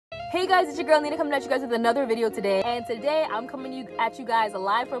Hey guys, it's your girl Nina coming at you guys with another video today. And today I'm coming at you guys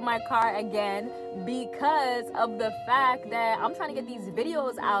live from my car again because of the fact that I'm trying to get these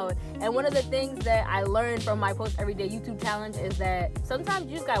videos out. And one of the things that I learned from my Post Everyday YouTube challenge is that sometimes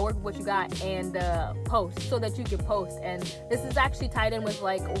you just gotta work with what you got and post so that you can post. And this is actually tied in with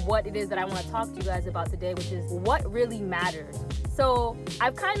like what it is that I want to talk to you guys about today, which is what really matters. So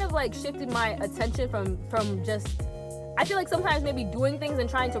I've kind of like shifted my attention from just, I feel like sometimes maybe doing things and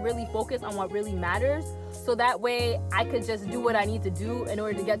trying to really focus on what really matters, so that way I could just do what I need to do in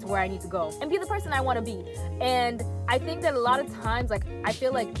order to get to where I need to go and be the person I want to be. And I think that a lot of times, like, I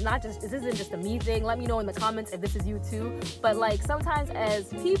feel like this isn't just a me thing. Let me know in the comments if this is you too. But like sometimes as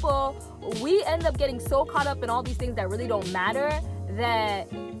people, we end up getting so caught up in all these things that really don't matter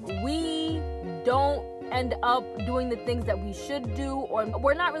that we don't end up doing the things that we should do, or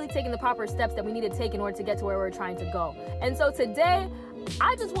we're not really taking the proper steps that we need to take in order to get to where we're trying to go. And so today,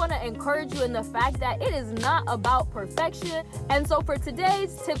 I just want to encourage you in the fact that it is not about perfection. And so for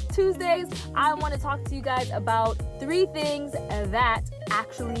today's Tip Tuesdays, I want to talk to you guys about 3 things that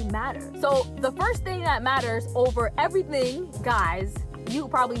actually matter. So the first thing that matters over everything, guys, you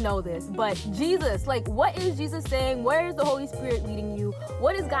probably know this, but Jesus, like, what is Jesus saying? Where is the Holy Spirit leading you?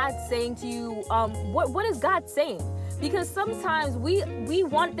 What is God saying to you? What is God saying? Because sometimes we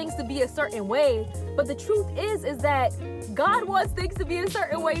want things to be a certain way, but the truth is that God wants things to be a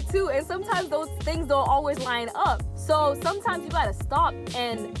certain way too, and sometimes those things don't always line up. So sometimes you gotta stop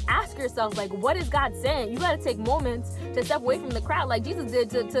and ask yourself, like, what is God saying? You gotta take moments to step away from the crowd, like Jesus did,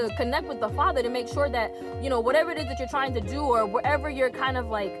 to connect with the Father, to make sure that, you know, whatever it is that you're trying to do, or wherever you're kind of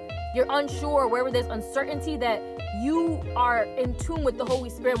like, you're unsure, wherever there's uncertainty, that you are in tune with the Holy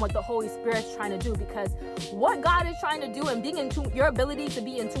Spirit and what the Holy Spirit's trying to do. Because what God is trying to do and being in tune, your ability to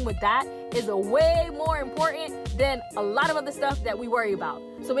be in tune with that is a way more important than a lot of other stuff that we worry about.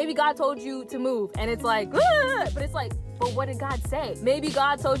 So maybe God told you to move and it's like, ah! But it's like, but what did God say? Maybe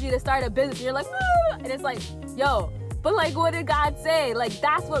God told you to start a business and you're like, ah! And it's like, yo, but like, what did God say? Like,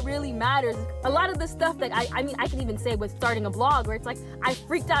 that's what really matters. A lot of the stuff that I mean, I can even say with starting a blog, where it's like, I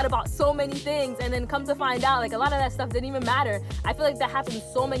freaked out about so many things, and then come to find out, like, a lot of that stuff didn't even matter. I feel like that happens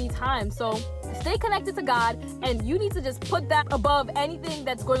so many times. So stay connected to God, and you need to just put that above anything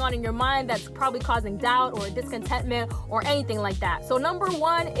that's going on in your mind that's probably causing doubt or discontentment or anything like that. So number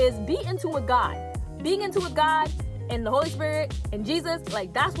 1 is be in tune with God. Being in tune with God and the Holy Spirit and Jesus,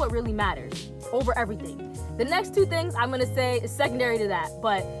 like, that's what really matters over everything. The next 2 things I'm going to say is secondary to that.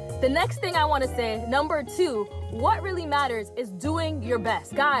 But the next thing I want to say, number 2, what really matters is doing your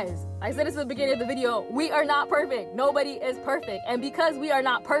best. Guys, I said this at the beginning of the video, we are not perfect. Nobody is perfect. And because we are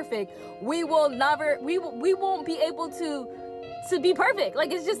not perfect, we won't be able to be perfect.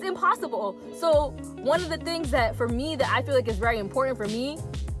 Like, it's just impossible. So one of the things that for me that I feel like is very important for me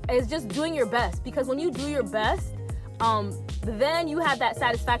is just doing your best. Because when you do your best, then you have that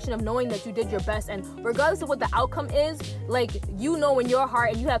satisfaction of knowing that you did your best, and regardless of what the outcome is, like, you know in your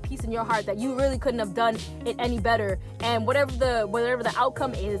heart, and you have peace in your heart that you really couldn't have done it any better. And whatever the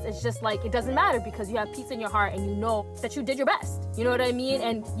outcome is, it's just like, it doesn't matter, because you have peace in your heart and you know that you did your best. You know what I mean?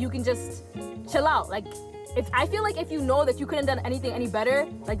 And you can just chill out. Like, I feel like if you know that you couldn't have done anything any better,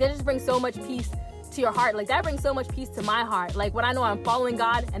 like, that just brings so much peace to your heart. Like, that brings so much peace to my heart. Like, when I know I'm following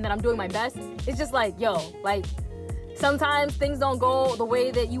God and that I'm doing my best, it's just like, yo, like, sometimes things don't go the way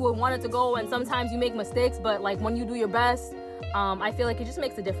that you would want it to go, and sometimes you make mistakes, but like, when you do your best, I feel like it just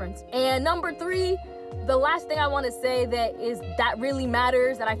makes a difference. And number 3, the last thing I want to say that really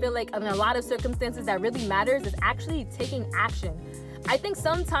matters, that I feel like in a lot of circumstances that really matters, is actually taking action. I think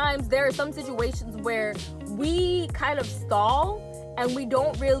sometimes there are some situations where we kind of stall and we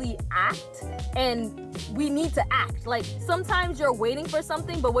don't really act, and we need to act. Like, sometimes you're waiting for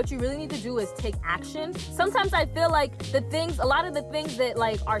something, but what you really need to do is take action. Sometimes I feel like a lot of the things that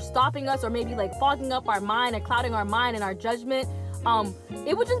like are stopping us, or maybe like fogging up our mind and clouding our mind and our judgment,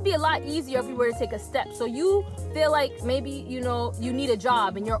 it would just be a lot easier if we were to take a step. So you feel like maybe, you know, you need a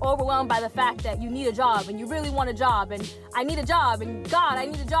job, and you're overwhelmed by the fact that you need a job, and you really want a job, and I need a job, and God, I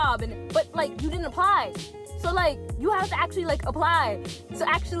need a job, but like, you didn't apply. So like, you have to actually like apply to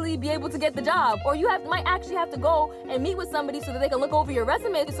actually be able to get the job, or you might actually have to go and meet with somebody so that they can look over your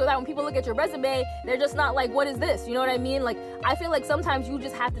resume, so that when people look at your resume, they're just not like, what is this? You know what I mean? Like, I feel like sometimes you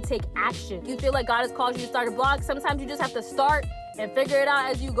just have to take action. You feel like God has called you to start a blog, sometimes you just have to start and figure it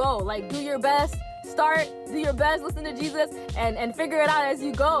out as you go. Like, do your best, do your best, listen to Jesus, and figure it out as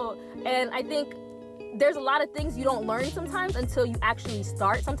you go. And I think there's a lot of things you don't learn sometimes until you actually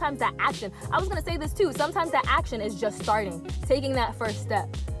start. Sometimes that action, I was gonna say this too, sometimes that action is just starting, taking that first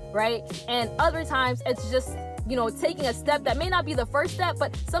step, right? And other times it's just you know, taking a step that may not be the first step,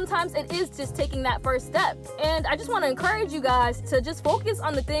 but sometimes it is just taking that first step. And I just want to encourage you guys to just focus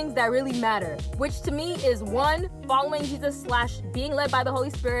on the things that really matter, which to me is 1, following Jesus / being led by the Holy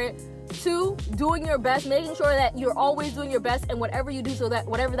Spirit. 2, doing your best, making sure that you're always doing your best and whatever you do, so that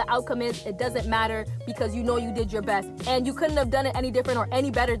whatever the outcome is, it doesn't matter, because you know you did your best and you couldn't have done it any different or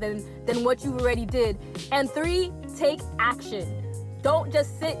any better than what you already did. And 3, take action. Don't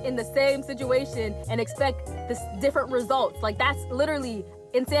just sit in the same situation and expect this different results. Like, that's literally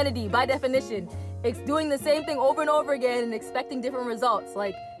insanity by definition. It's doing the same thing over and over again and expecting different results.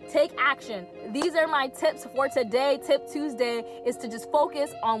 Like, take action. These are my tips for today. Tip Tuesday is to just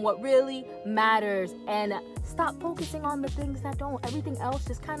focus on what really matters and stop focusing on the things that don't. Everything else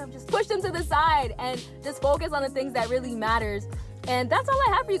just kind of just push them to the side and just focus on the things that really matters. And that's all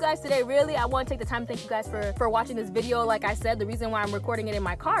I have for you guys today. Really, I want to take the time to thank you guys for watching this video. Like I said, the reason why I'm recording it in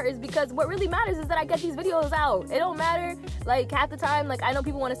my car is because what really matters is that I get these videos out. It don't matter, like, half the time, like, I know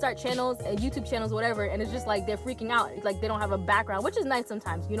people want to start channels and YouTube channels, whatever, and it's just like they're freaking out. It's like they don't have a background, which is nice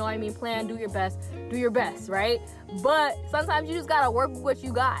sometimes, you know what I mean? Plan, do your best, right? But sometimes you just gotta work with what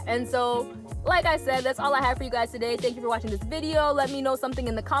you got. And so, like I said, that's all I have for you guys today. Thank you for watching this video. Let me know something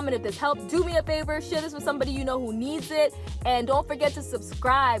in the comment if this helped. Do me a favor, share this with somebody you know who needs it. And don't forget to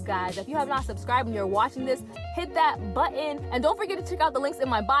subscribe, guys. If you have not subscribed and you're watching this, hit that button. And don't forget to check out the links in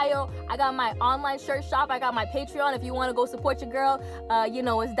my bio. I got my online shirt shop. I got my Patreon. If you want to go support your girl, you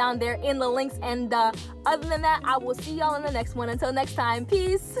know, it's down there in the links. And other than that, I will see y'all in the next one. Until next time,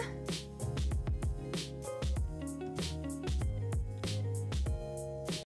 peace.